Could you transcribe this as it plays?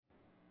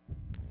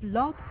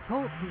Blog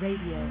Talk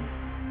Radio.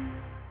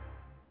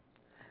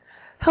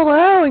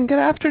 Hello and good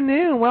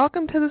afternoon.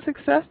 Welcome to the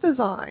Success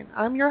Design.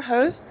 I'm your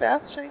host,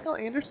 Beth Schenkel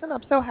Anderson.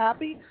 I'm so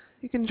happy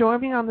you can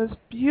join me on this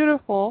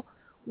beautiful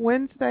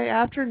Wednesday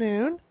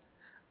afternoon.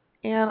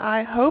 And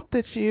I hope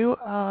that you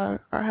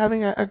are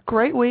having a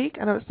great week.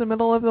 I know it's the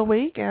middle of the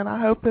week, and I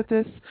hope that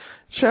this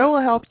show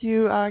will help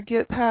you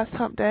get past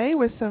Hump Day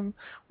with some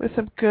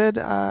good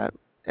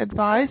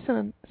advice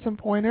and some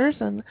pointers,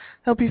 and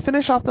help you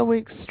finish off the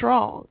week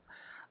strong.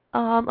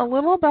 A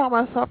little about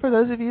myself for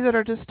those of you that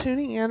are just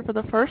tuning in for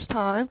the first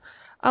time.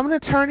 I'm an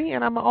attorney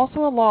and I'm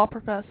also a law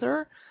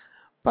professor,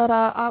 but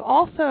I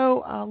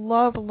also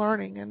love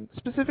learning, and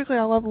specifically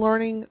I love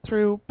learning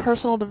through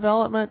personal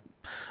development,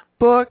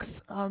 books,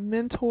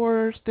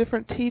 mentors,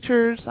 different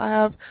teachers.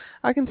 I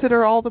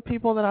consider all the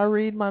people that I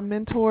read my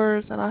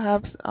mentors, and I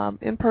have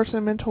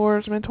in-person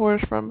mentors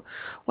from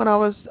when I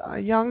was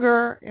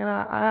younger, and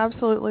I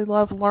absolutely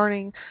love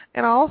learning,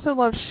 and I also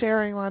love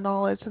sharing my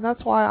knowledge, and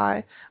that's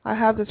why I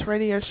have this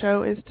radio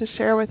show, is to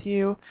share with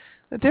you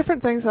the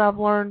different things that I've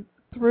learned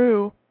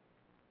through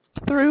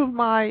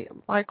my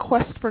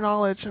quest for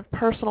knowledge of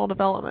personal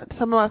development.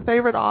 Some of my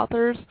favorite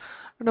authors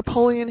are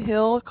Napoleon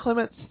Hill, W.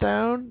 Clement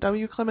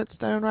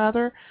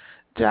Stone,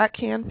 Jack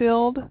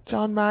Canfield,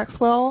 John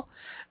Maxwell,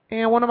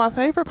 and one of my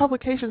favorite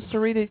publications to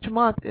read each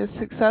month is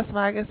Success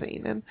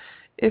Magazine. And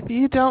if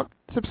you don't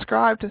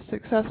subscribe to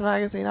Success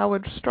Magazine, I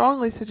would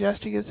strongly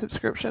suggest you get a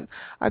subscription.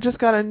 I just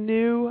got a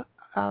new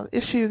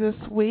issue this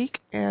week,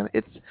 and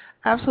it's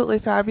absolutely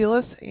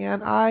fabulous,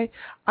 and I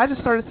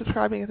just started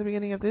subscribing at the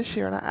beginning of this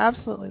year, and I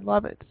absolutely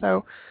love it.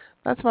 So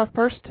that's my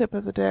first tip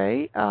of the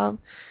day.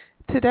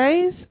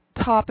 Today's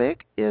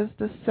topic is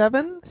the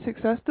 7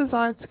 success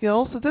design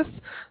skills. So this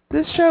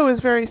show is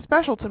very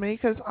special to me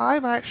because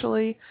I'm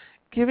actually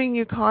giving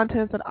you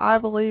content that I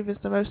believe is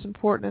the most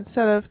important.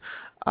 Instead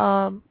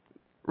of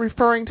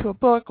referring to a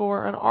book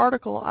or an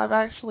article, I've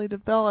actually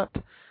developed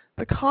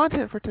the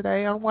content for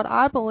today on what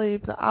I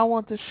believe that I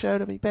want this show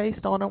to be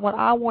based on, and what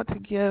I want to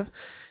give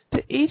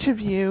to each of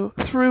you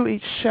through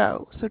each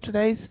show. So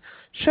today's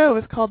show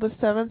is called the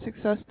 7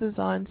 Success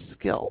Design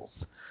Skills.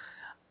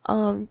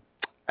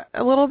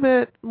 A little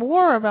bit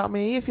more about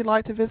me, if you'd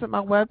like to visit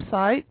my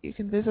website, you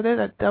can visit it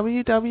at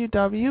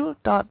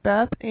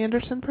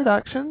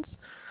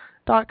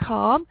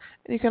www.bethandersonproductions.com.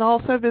 And you can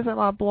also visit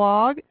my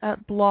blog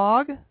at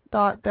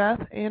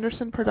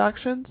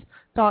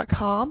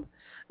blog.bethandersonproductions.com.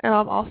 And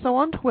I'm also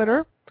on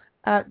Twitter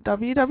at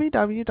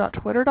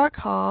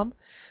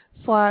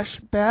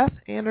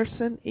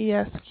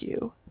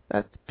www.twitter.com/BethAndersonESQ.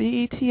 That's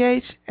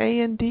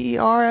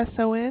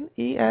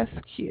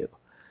Bethandersonesq.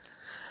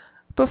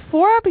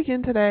 Before I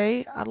begin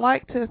today, I'd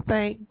like to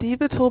thank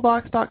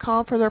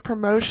DivaToolbox.com for their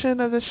promotion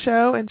of the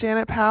show, and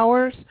Janet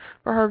Powers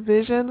for her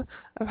vision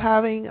of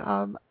having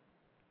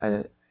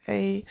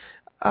a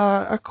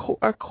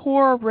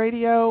core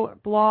radio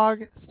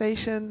blog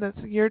station that's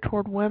geared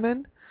toward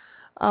women.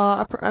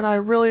 And I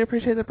really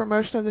appreciate the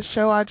promotion of the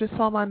show. I just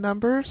saw my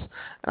numbers.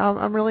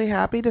 I'm really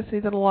happy to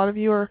see that a lot of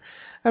you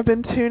have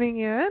been tuning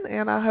in,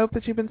 and I hope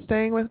that you've been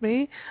staying with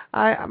me.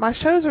 My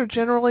shows are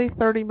generally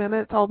 30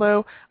 minutes,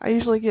 although I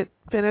usually get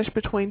finished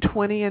between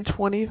 20 and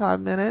 25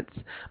 minutes.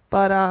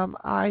 But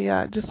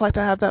I just like to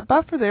have that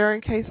buffer there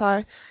in case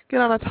I get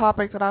on a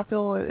topic that I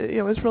feel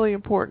is really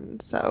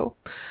important. So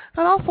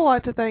I'd also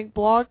like to thank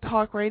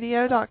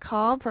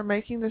blogtalkradio.com for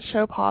making this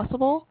show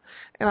possible.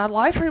 And I'd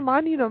like to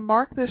remind you to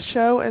mark this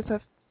show as a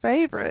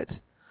favorite,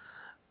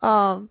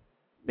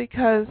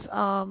 because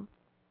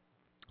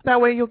that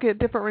way you'll get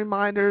different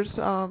reminders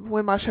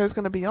when my show is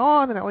going to be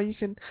on, and that way you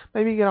can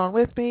maybe get on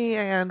with me,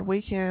 and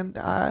we can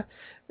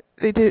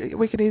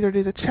either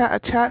do a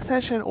chat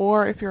session,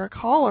 or if you're a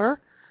caller,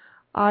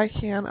 I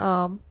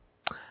can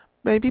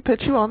maybe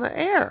put you on the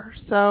air.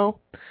 So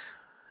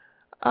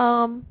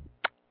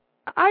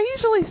I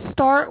usually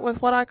start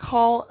with what I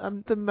call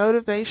the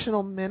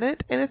motivational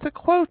minute, and it's a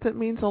quote that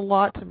means a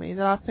lot to me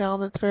that I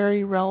found that's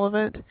very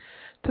relevant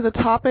to the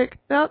topic.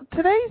 Now,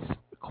 today's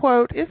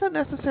quote isn't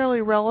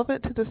necessarily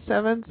relevant to the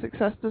 7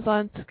 success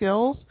design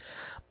skills,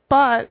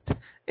 but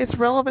it's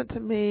relevant to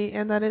me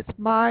in that it's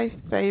my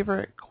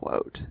favorite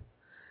quote.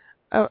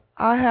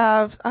 I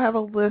have a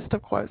list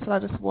of quotes that I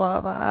just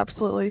love. I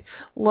absolutely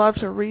love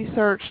to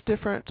research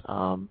different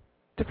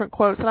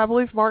quotes, and I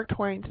believe Mark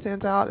Twain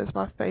stands out as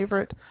my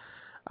favorite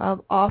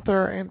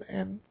author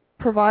and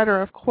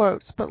provider of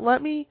quotes. But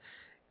let me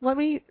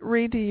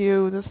read to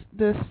you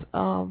this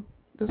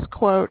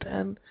quote,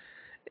 and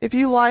if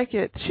you like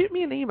it, shoot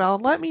me an email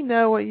and let me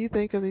know what you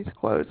think of these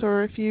quotes,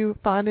 or if you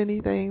find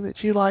anything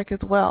that you like as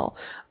well.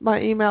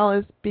 My email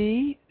is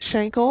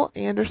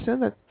bshankelanderson,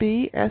 that's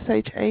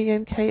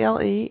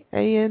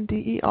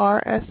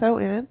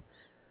BShankleAnderson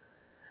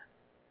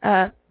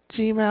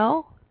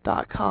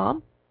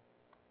 @gmail.com.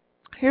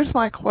 Here's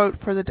my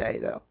quote for the day,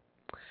 though.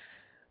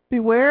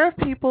 Beware of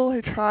people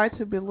who try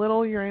to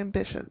belittle your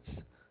ambitions.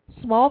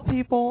 Small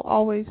people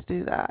always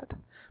do that,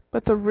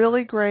 but the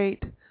really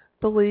great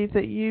believe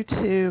that you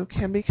too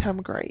can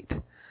become great.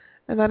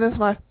 And that is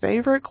my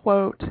favorite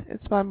quote.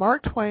 It's by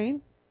Mark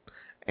Twain,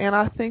 And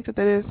I think that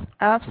is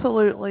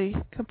absolutely,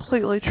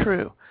 completely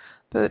true,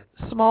 that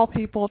small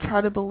people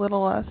try to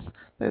belittle us,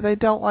 that they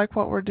don't like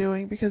what we're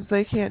doing because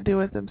they can't do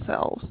it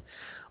themselves.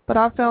 But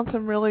I've found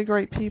some really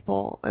great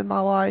people in my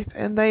life,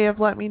 and they have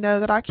let me know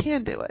that I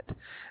can do it.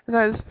 And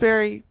that is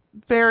very,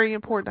 very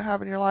important to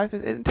have in your life,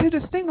 and to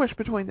distinguish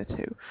between the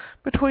two,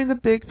 between the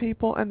big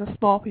people and the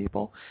small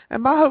people.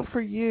 And my hope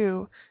for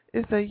you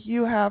is that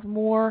you have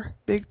more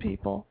big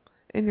people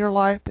in your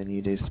life than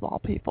you do small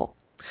people.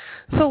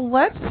 So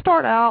let's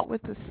start out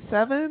with the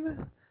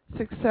 7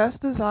 success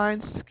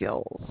design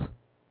skills.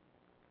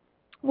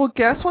 Well,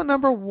 guess what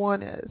number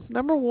 1 is?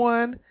 Number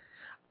 1,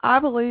 I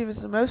believe, is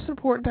the most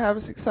important to have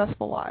a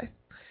successful life.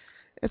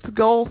 It's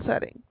goal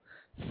setting.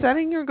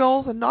 Setting your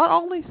goals, and not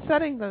only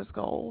setting those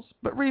goals,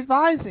 but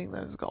revising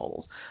those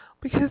goals.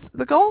 Because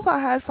the goals I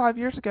had 5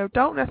 years ago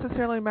don't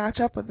necessarily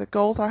match up with the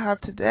goals I have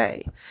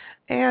today.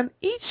 And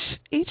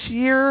each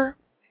year,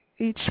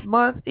 each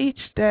month,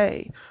 each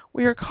day,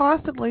 we are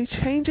constantly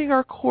changing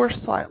our course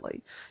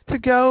slightly to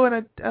go in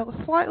a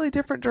slightly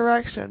different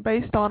direction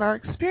based on our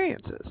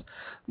experiences. The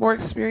more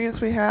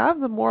experience we have,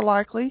 the more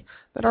likely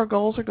that our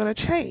goals are going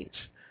to change.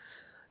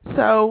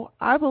 So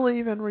I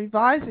believe in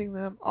revising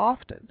them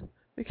often,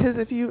 because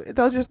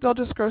they'll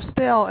just grow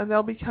stale and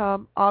they'll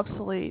become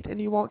obsolete, and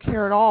you won't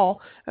care at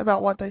all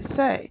about what they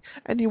say,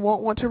 and you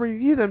won't want to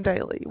review them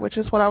daily, which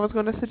is what I was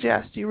going to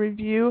suggest. You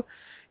review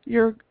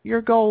your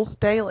goals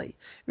daily,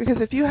 because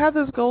if you have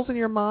those goals in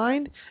your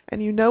mind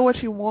and you know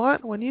what you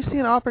want, when you see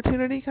an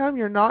opportunity come,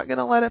 you're not going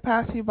to let it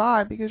pass you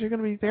by, because you're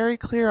going to be very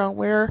clear on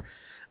where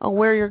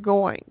you're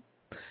going.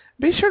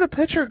 Be sure to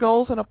put your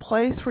goals in a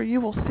place where you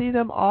will see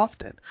them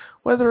often,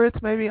 whether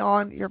it's maybe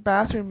on your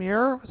bathroom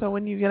mirror, so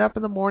when you get up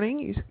in the morning,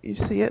 you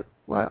see it,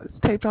 it's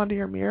taped onto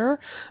your mirror.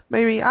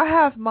 Maybe I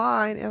have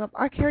mine, and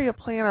I carry a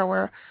planner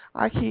where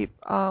I keep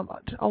a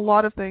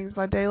lot of things,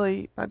 my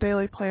daily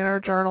planner,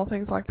 journal,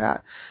 things like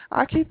that.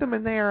 I keep them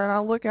in there, and I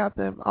look at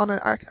them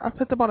I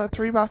put them on a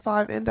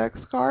 3x5 index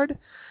card,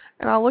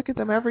 and I look at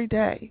them every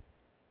day.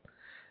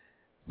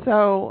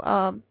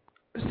 So,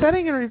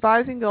 setting and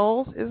revising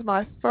goals is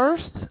my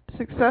first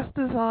success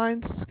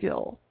design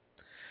skill.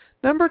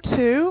 Number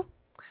 2,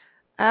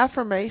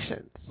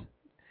 affirmations.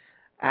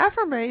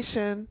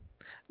 Affirmation,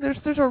 there's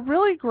a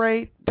really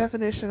great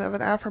definition of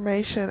an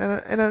affirmation,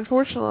 and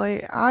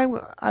unfortunately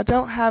I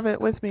don't have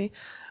it with me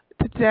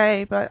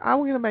today, but I'm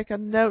going to make a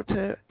note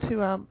to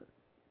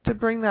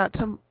bring that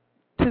to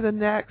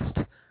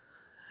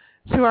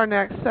our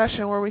next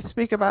session where we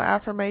speak about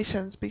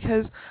affirmations,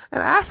 because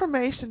an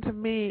affirmation to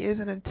me is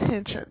an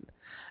intention.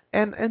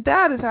 And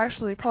that is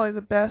actually probably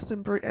the best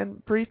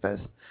and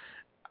briefest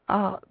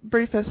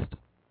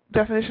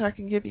definition I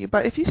can give you.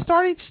 But if you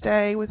start each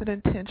day with an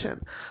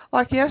intention,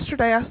 like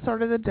yesterday I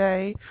started the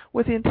day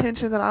with the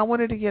intention that I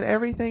wanted to get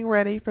everything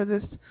ready for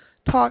this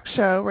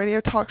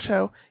radio talk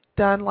show,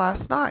 done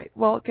last night.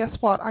 Well, guess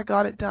what? I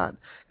got it done.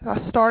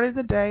 I started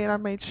the day and I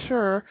made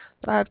sure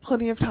that I had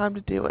plenty of time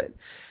to do it.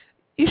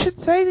 You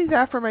should say these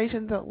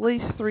affirmations at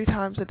least 3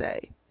 times a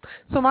day.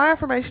 So my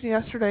affirmation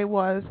yesterday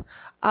was,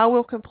 I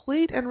will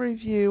complete and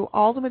review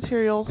all the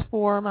materials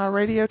for my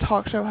radio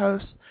talk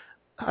show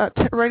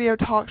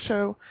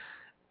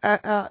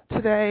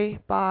today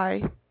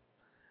by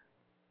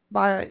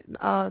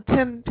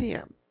 10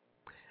 p.m.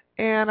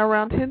 And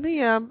around 10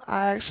 p.m.,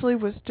 I actually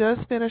was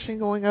just finishing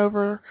going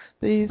over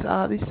these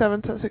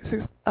 7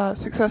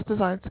 success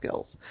design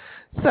skills.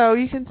 So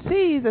you can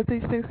see that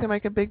these things can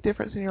make a big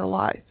difference in your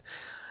life.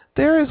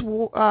 There is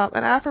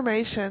an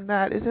affirmation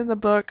that is in the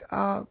book,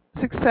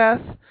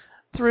 Success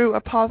Through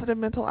a Positive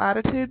Mental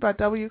Attitude by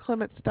W.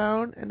 Clement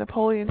Stone and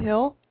Napoleon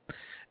Hill.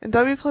 And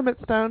W. Clement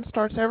Stone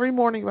starts every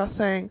morning by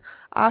saying,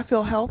 I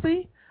feel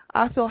healthy,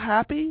 I feel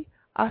happy,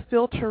 I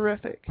feel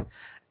terrific.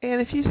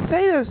 And if you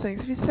say those things,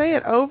 if you say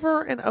it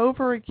over and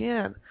over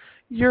again,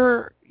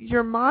 your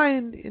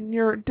mind and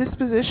your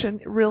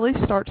disposition really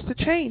starts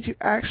to change. You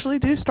actually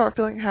do start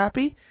feeling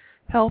happy,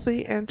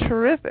 healthy, and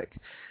terrific.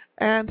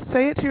 And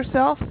say it to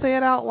yourself, say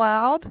it out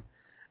loud,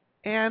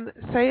 and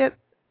say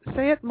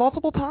it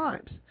multiple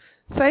times.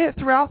 Say it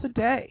throughout the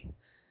day.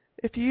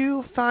 If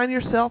you find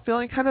yourself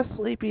feeling kind of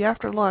sleepy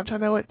after lunch, I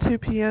know at 2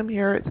 p.m.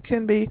 here it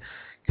can be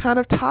kind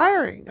of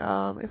tiring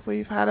if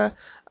we've had a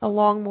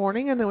long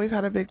morning and then we've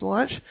had a big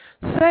lunch.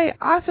 Say,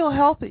 I feel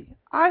healthy,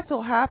 I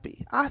feel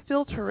happy, I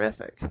feel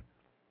terrific.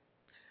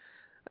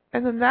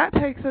 And then that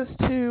takes us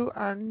to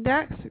our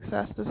next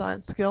success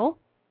design skill.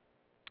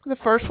 The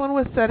first one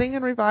was setting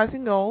and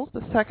revising goals.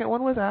 The second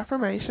one was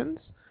affirmations.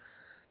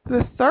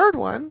 The third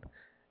one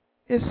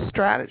is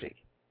strategy.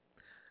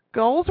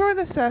 Goals are a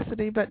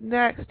necessity, but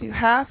next you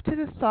have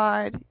to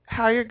decide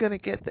how you're going to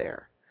get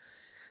there.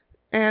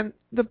 And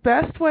the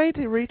best way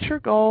to reach your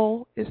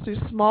goal is through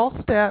small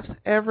steps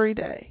every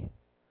day.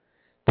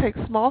 Take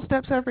small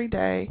steps every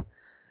day,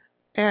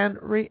 and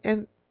you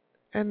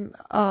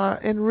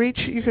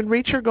can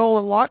reach your goal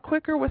a lot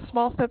quicker with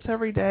small steps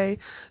every day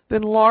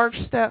than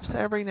large steps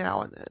every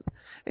now and then.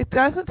 It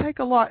doesn't take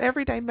a lot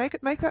every day.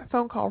 Make that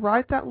phone call,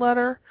 write that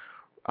letter,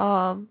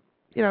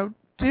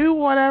 do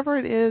whatever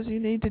it is you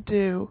need to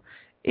do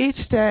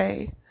each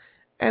day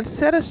and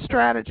set a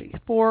strategy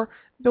for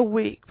the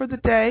week, for the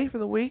day, for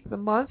the week, the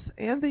month,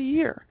 and the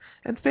year,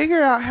 and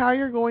figure out how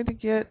you're going to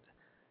get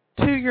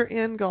to your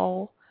end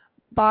goal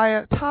by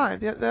a time.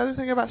 The other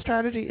thing about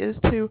strategy is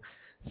to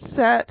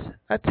set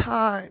a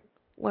time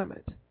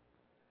limit.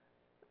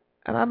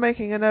 And I'm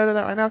making a note of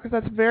that right now because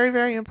that's very,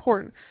 very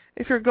important.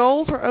 If your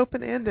goals are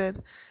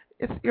open-ended,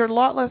 you're a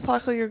lot less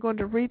likely you're going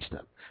to reach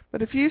them.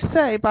 But if you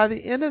say, by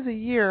the end of the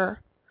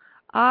year,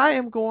 I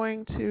am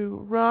going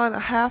to run a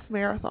half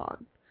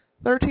marathon,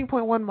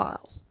 13.1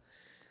 miles,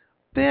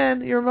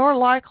 then you're more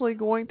likely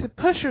going to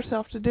push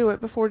yourself to do it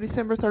before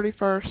December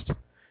 31st,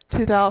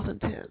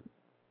 2010.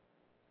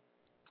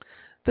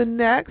 The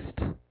next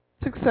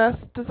success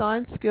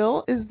design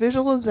skill is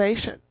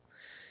visualization.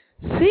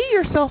 See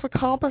yourself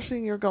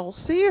accomplishing your goals.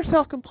 See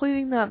yourself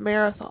completing that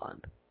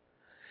marathon.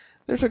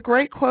 There's a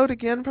great quote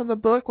again from the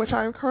book, which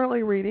I am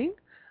currently reading,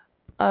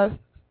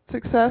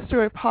 Success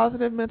Through a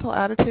Positive Mental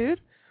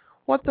Attitude.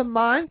 What the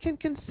mind can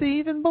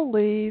conceive and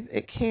believe,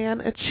 it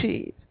can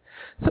achieve.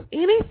 So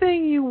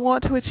anything you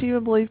want to achieve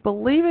and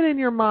believe it in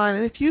your mind.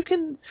 And if you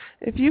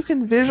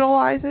can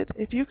visualize it,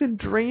 if you can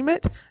dream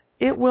it,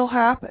 it will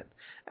happen.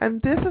 And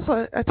this is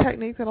a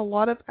technique that a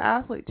lot of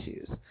athletes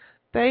use.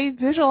 They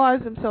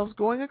visualize themselves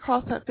going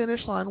across that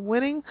finish line,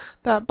 winning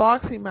that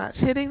boxing match,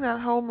 hitting that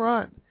home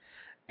run.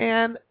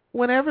 And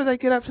whenever they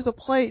get up to the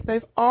plate,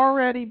 they've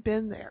already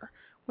been there.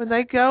 When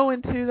they go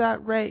into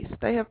that race,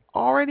 they have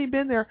already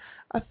been there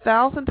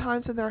 1,000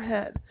 times in their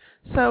head.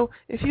 So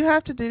if you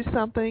have to do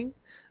something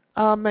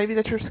maybe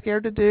that you're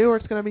scared to do or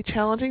it's going to be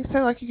challenging,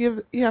 say like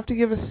you have to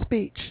give a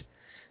speech.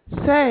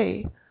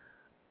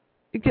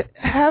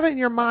 Have it in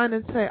your mind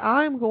and say,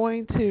 I'm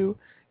going to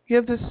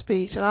give this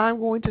speech and I'm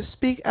going to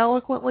speak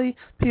eloquently.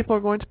 People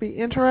are going to be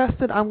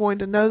interested. I'm going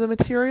to know the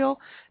material.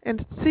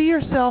 And see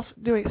yourself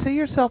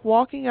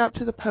walking up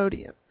to the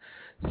podium.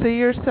 See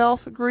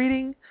yourself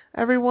greeting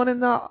everyone in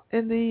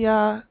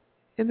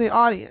the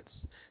audience.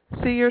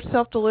 See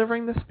yourself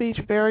delivering the speech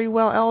very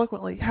well,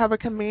 eloquently. Have a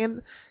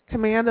command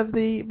of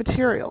the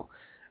material.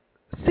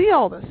 See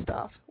all this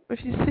stuff.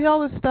 If you see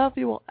all this stuff,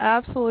 you will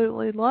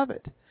absolutely love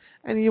it,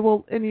 and you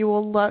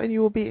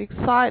will be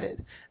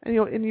excited,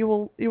 and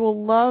you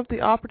will love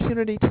the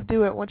opportunity to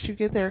do it once you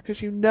get there,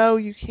 because you know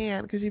you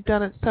can, because you've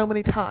done it so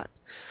many times.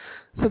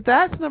 So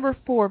that's number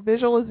 4,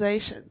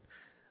 visualization.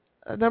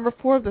 Number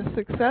 4 of the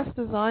success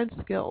design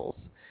skills.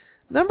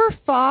 Number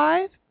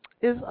 5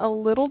 is a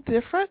little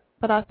different,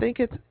 but I think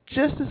it's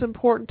just as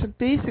important to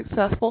be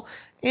successful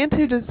and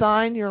to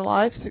design your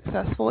life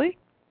successfully.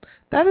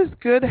 That is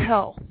good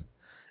health.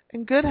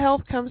 And good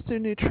health comes through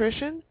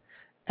nutrition,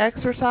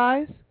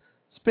 exercise,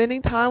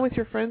 spending time with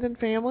your friends and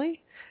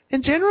family,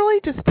 and generally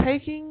just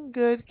taking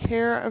good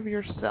care of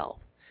yourself.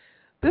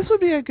 This would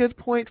be a good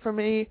point for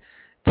me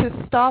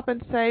to stop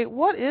and say,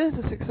 what is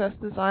a success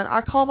design?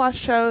 I call my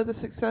show the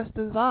Success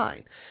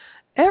Design.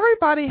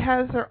 Everybody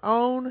has their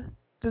own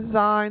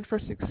design for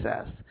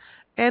success.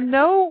 And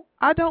no,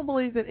 I don't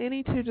believe that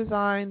any two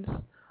designs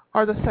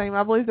are the same.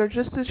 I believe they're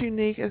just as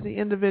unique as the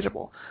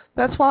individual.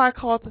 That's why I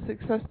call it the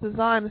Success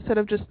Design instead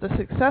of just the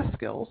success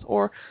skills,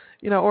 or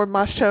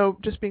my show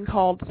just being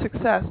called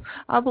Success.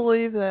 I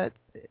believe that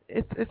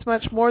it's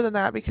much more than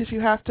that, because you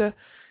have to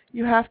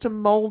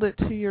mold it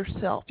to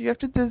yourself. You have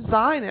to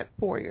design it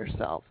for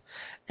yourself.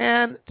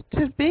 And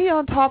to be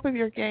on top of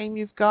your game,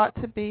 you've got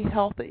to be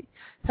healthy.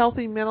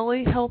 Healthy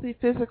mentally, healthy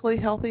physically,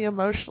 healthy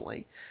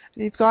emotionally.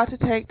 And you've got to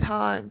take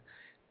time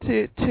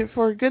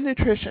for good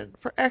nutrition,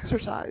 for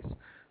exercise,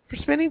 for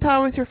spending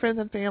time with your friends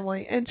and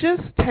family, and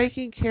just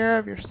taking care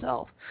of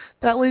yourself.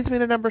 That leads me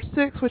to number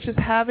 6, which is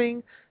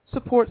having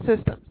support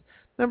systems.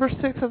 Number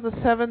 6 of the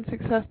 7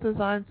 success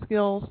design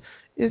skills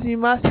is you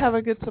must have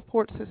a good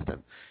support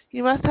system.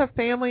 You must have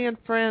family and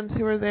friends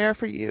who are there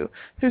for you,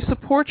 who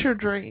support your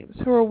dreams,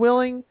 who are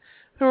willing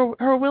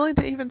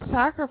to even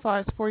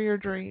sacrifice for your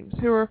dreams,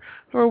 who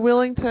are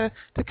willing to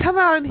come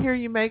out and hear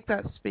you make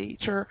that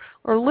speech, or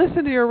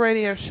listen to your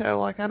radio show,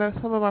 like I know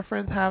some of my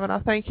friends have, and I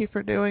thank you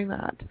for doing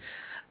that.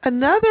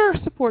 Another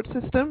support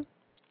system,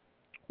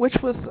 which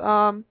was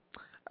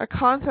a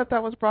concept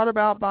that was brought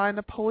about by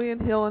Napoleon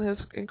Hill in his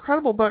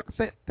incredible book,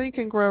 Think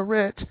and Grow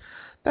Rich,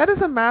 that is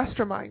a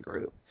mastermind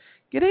group.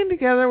 Getting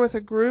together with a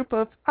group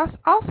of,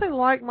 I'll say,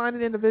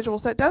 like-minded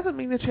individuals. That doesn't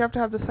mean that you have to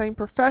have the same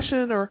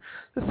profession or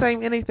the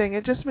same anything.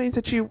 It just means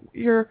that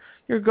your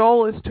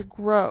goal is to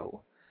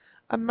grow.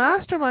 A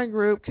mastermind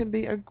group can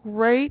be a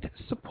great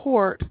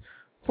support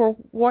for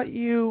where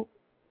you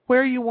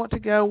want to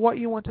go, what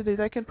you want to do.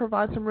 They can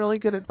provide some really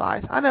good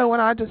advice. I know when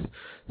I just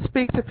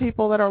speak to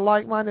people that are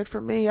like-minded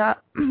for me, I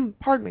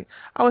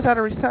was at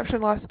a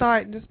reception last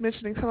night and just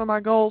mentioning some of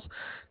my goals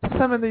to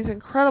some of these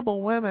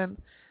incredible women.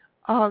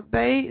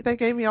 They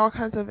gave me all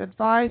kinds of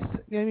advice,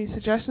 gave me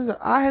suggestions that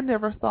I had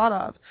never thought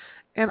of,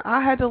 and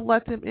I had to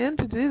let them in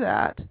to do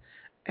that.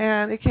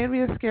 And it can be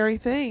a scary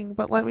thing,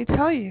 but let me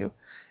tell you,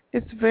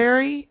 it's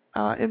very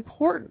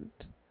important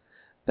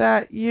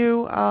that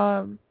you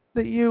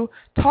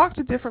talk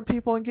to different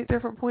people and get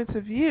different points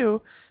of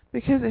view,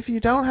 Because if you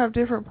don't have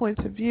different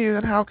points of view,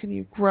 then how can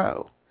you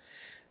grow?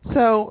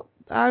 So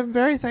I'm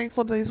very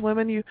thankful to these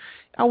women.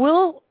 I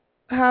will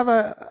have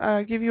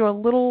give you a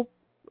little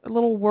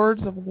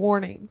words of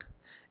warning.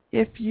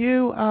 If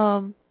you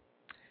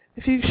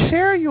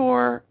share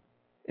your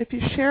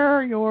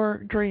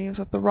dreams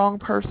with the wrong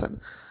person,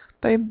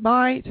 they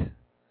might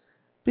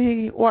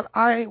be what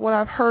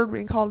I've heard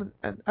being called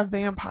a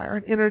vampire,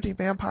 an energy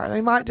vampire.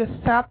 They might just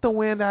sap the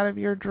wind out of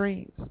your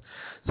dreams.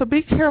 So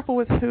be careful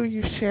with who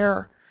you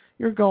share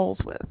your goals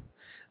with.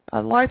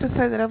 I'd like to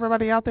say that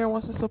everybody out there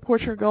wants to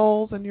support your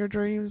goals and your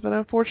dreams, but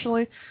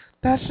unfortunately,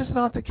 that's just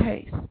not the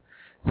case.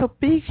 So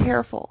be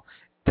careful.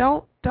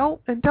 Don't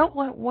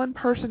let one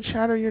person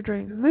shatter your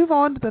dreams. Move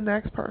on to the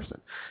next person.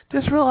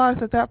 Just realize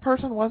that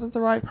person wasn't the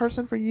right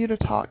person for you to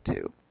talk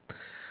to.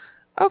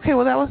 Okay,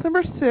 well that was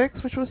number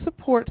 6, which was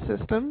support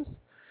systems.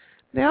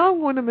 Now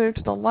I'm going to move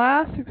to the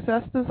last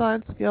success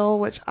design skill,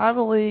 which I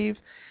believe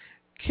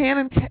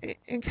can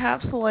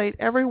encapsulate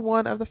every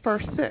one of the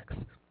first 6.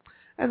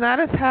 And that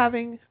is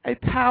having a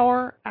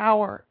power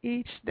hour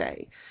each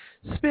day.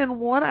 Spend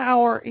 1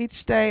 hour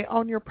each day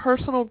on your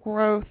personal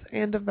growth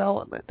and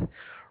development.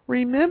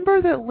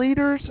 Remember that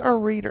leaders are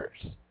readers.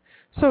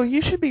 So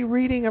you should be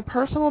reading a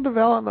personal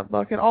development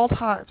book at all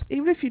times.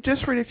 Even if you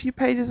just read a few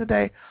pages a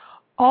day,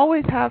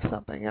 always have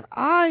something. And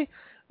I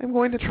am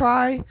going to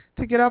try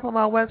to get up on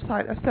my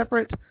website a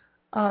separate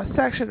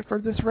section for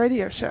this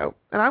radio show.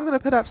 And I'm going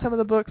to put up some of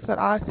the books that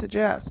I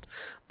suggest.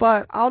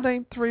 But I'll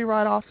name 3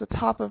 right off the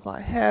top of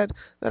my head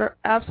that are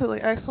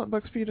absolutely excellent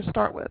books for you to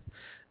start with.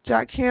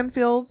 Jack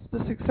Canfield's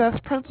The Success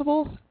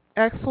Principles,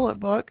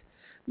 excellent book.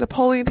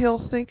 Napoleon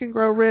Hill's Think and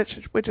Grow Rich,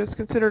 which is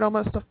considered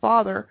almost the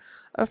father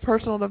of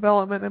personal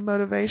development and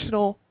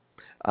motivational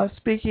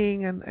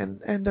speaking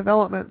and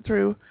development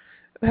through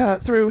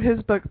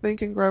his book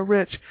Think and Grow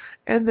Rich.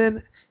 And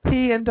then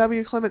he and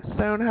W. Clement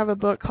Stone have a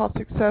book called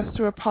Success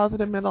Through a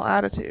Positive Mental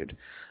Attitude.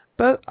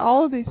 But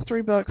all of these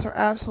 3 books are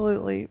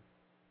absolutely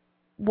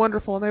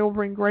wonderful, and they will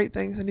bring great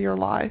things into your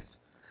life.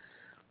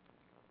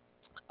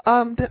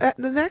 The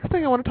next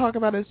thing I want to talk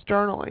about is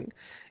journaling.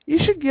 You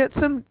should get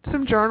some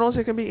journals.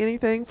 It can be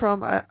anything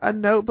from a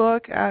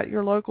notebook at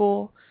your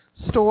local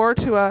store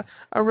to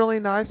a really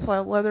nice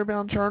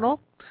leather-bound journal.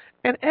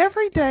 And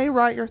every day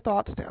write your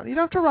thoughts down. You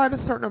don't have to write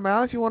a certain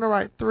amount if you want to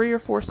write 3 or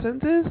 4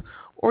 sentences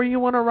or you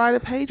want to write a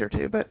page or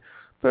 2. But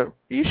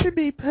you should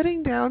be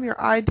putting down your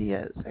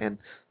ideas and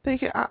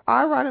thinking.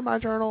 I write in my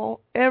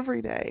journal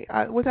every day.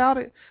 Without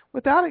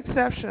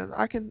exception,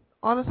 I can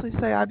honestly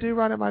say I do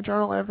write in my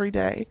journal every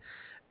day.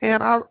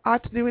 And I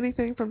do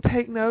anything from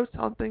take notes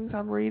on things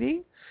I'm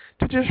reading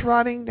to just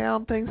writing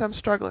down things I'm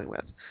struggling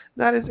with.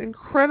 That is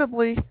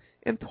incredibly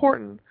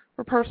important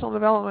for personal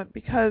development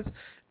because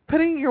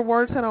putting your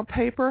words down on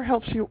paper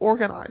helps you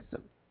organize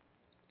them.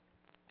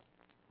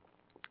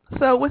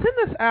 So within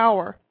this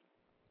hour,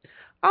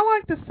 I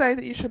like to say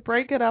that you should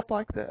break it up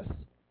like this.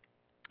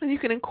 And you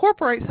can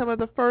incorporate some of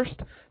the first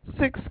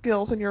 6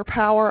 skills in your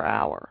power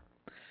hour.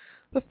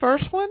 The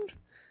first one,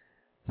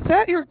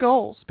 set your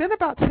goals. Spend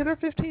about 10 or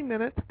 15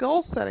 minutes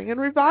goal setting and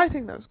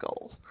revising those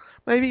goals.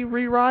 Maybe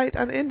rewrite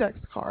an index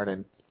card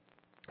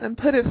and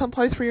put it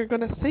someplace where you're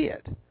going to see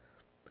it.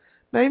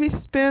 Maybe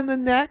spend the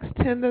next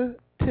 10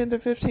 to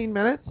 15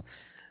 minutes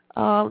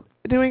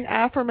doing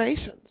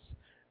affirmations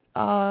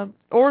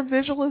or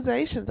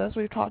visualizations, as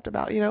we've talked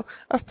about.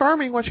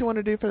 Affirming what you want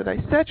to do for the day.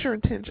 Set your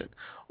intention.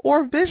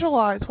 Or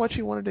visualize what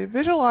you want to do.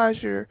 Visualize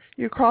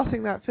you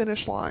crossing that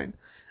finish line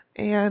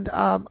and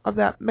of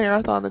that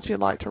marathon that you'd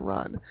like to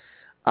run.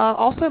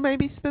 Also,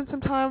 maybe spend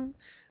some time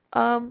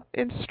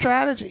in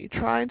strategy,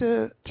 trying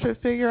to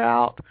figure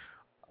out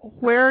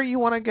where you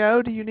want to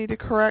go. Do you need to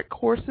correct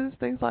courses?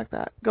 Things like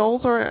that.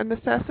 Goals are a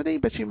necessity,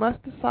 but you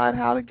must decide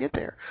how to get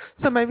there.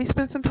 So maybe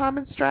spend some time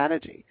in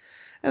strategy.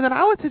 And then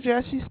I would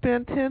suggest you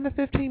spend 10 to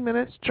 15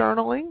 minutes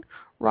journaling,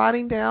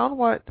 writing down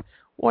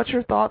what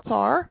your thoughts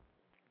are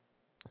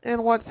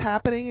and what's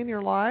happening in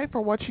your life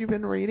or what you've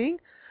been reading.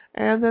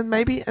 And then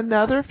maybe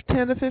another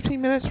 10 to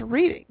 15 minutes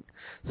reading.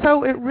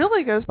 So it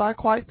really goes by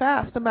quite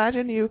fast.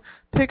 Imagine you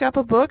pick up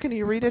a book and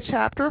you read a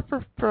chapter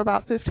for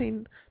about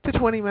 15 to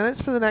 20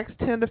 minutes. For the next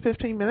 10 to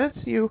 15 minutes,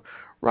 you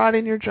write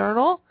in your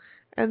journal.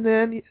 And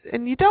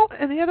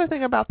the other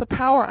thing about the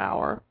power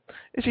hour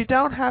is you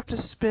don't have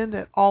to spend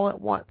it all at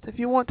once. If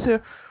you want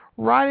to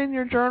write in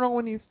your journal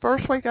when you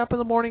first wake up in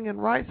the morning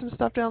and write some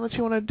stuff down that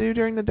you want to do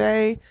during the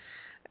day,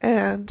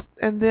 and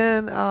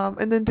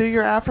then do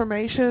your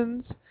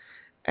affirmations.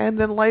 And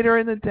then later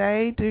in the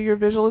day, do your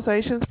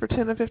visualizations for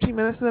 10 to 15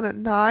 minutes. And then at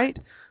night,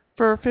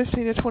 for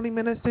 15 to 20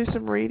 minutes, do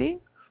some reading.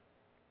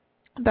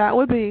 That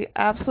would be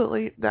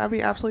absolutely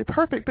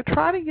perfect. But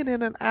try to get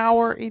in an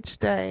hour each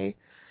day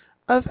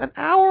of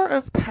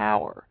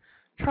power.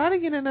 Try to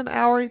get in an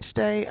hour each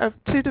day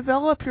to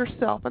develop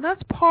yourself. And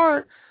that's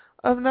part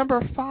of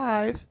number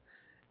 5,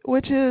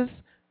 which is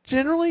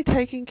generally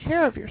taking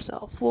care of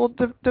yourself. Well,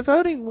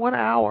 devoting 1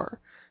 hour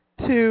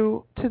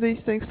to these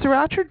things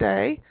throughout your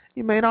day.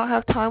 You may not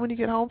have time when you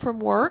get home from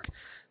work,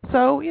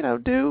 so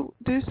do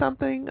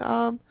something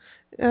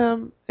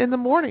in the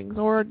mornings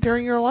or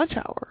during your lunch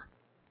hour.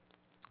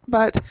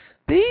 But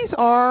these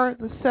are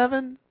the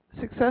 7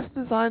 success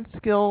design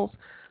skills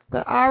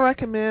that I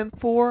recommend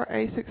for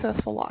a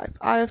successful life.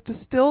 I have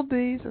distilled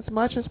these as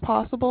much as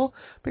possible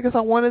because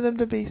I wanted them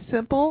to be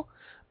simple,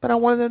 but I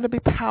wanted them to be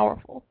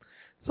powerful.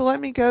 So let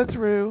me go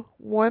through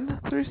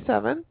 1 through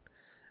 7,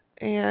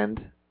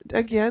 and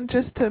again,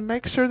 just to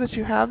make sure that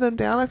you have them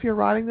down if you're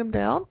writing them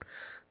down.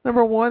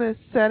 Number 1 is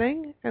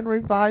setting and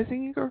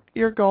revising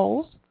your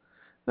goals.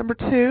 Number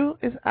 2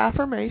 is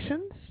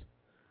affirmations.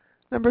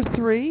 Number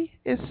 3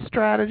 is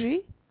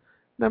strategy.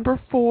 Number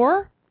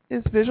 4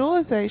 is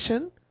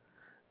visualization.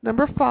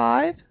 Number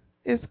 5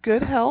 is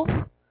good health.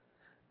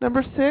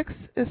 Number 6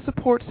 is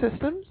support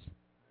systems.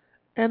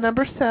 And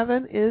number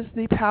 7 is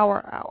the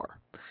power hour.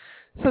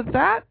 So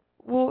that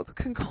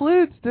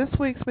concludes this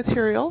week's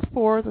material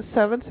for the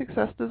 7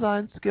 success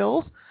design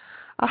skills.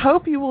 I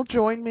hope you will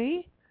join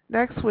me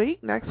next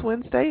week, next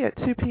Wednesday at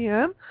 2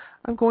 p.m.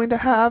 I'm going to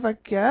have a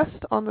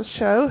guest on the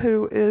show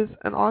who is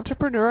an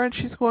entrepreneur, and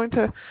she's going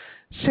to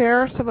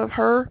share some of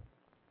her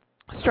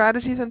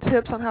strategies and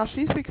tips on how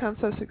she's become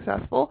so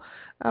successful.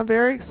 I'm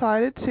very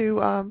excited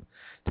to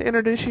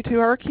introduce you to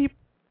her. Keep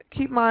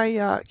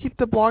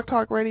the Blog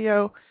Talk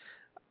Radio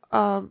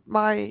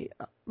my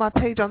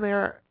page on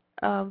there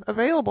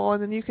available,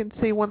 and then you can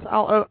see once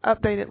I'll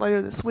update it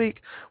later this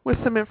week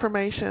with some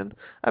information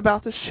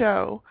about the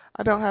show.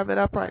 I don't have it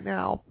up right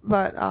now,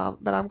 but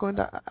I'm going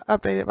to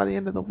update it by the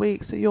end of the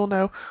week, so you'll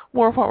know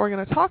more of what we're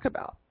going to talk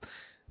about.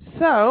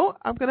 So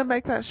I'm going to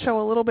make that show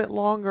a little bit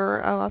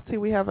longer. I see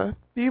we have a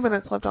few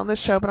minutes left on this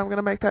show, but I'm going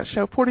to make that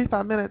show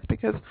 45 minutes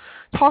because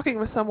talking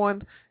with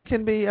someone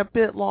can be a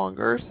bit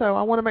longer. So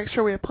I want to make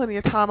sure we have plenty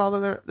of time,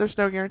 although there's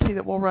no guarantee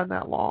that we'll run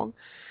that long.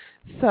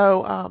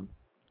 So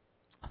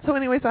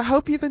anyways, I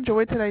hope you've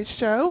enjoyed today's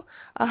show.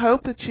 I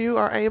hope that you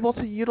are able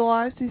to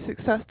utilize these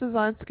success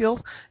design skills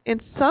in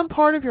some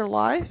part of your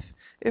life,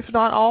 if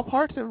not all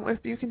parts, and if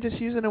you can just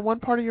use it in one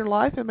part of your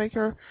life and make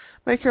your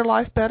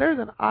life better,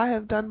 then I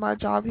have done my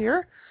job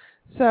here.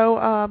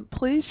 So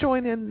please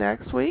join in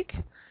next week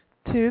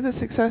to the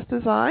Success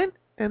Design,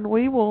 and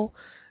we will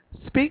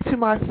speak to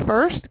my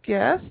first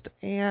guest,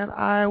 and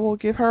I will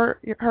give her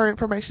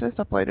information and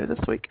stuff later this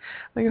week.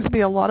 I think it's going to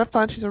be a lot of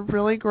fun. She's a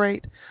really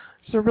great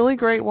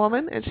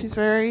woman, and she's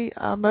very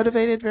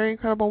motivated, very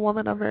incredible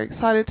woman. I'm very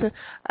excited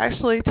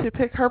to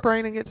pick her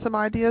brain and get some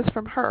ideas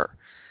from her.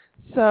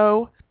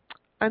 So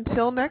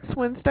until next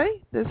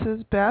Wednesday, this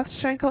is Beth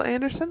Schenkel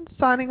Anderson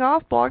signing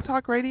off, Blog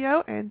Talk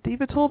Radio and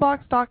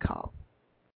DivaToolbox.com.